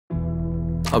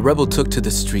a rebel took to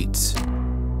the streets.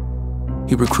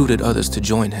 He recruited others to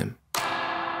join him.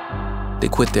 They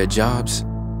quit their jobs,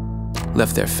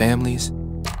 left their families,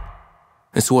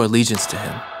 and swore allegiance to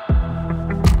him.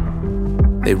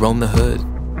 They roamed the hood,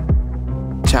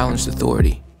 challenged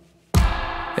authority,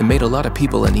 and made a lot of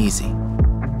people uneasy.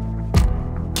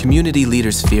 Community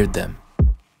leaders feared them.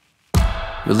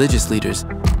 Religious leaders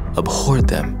abhorred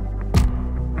them.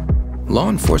 Law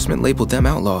enforcement labeled them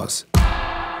outlaws.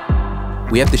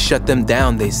 We have to shut them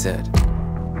down, they said.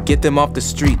 Get them off the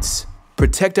streets.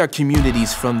 Protect our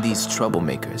communities from these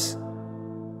troublemakers.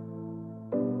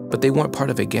 But they weren't part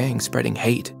of a gang spreading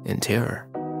hate and terror.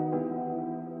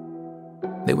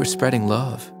 They were spreading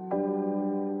love.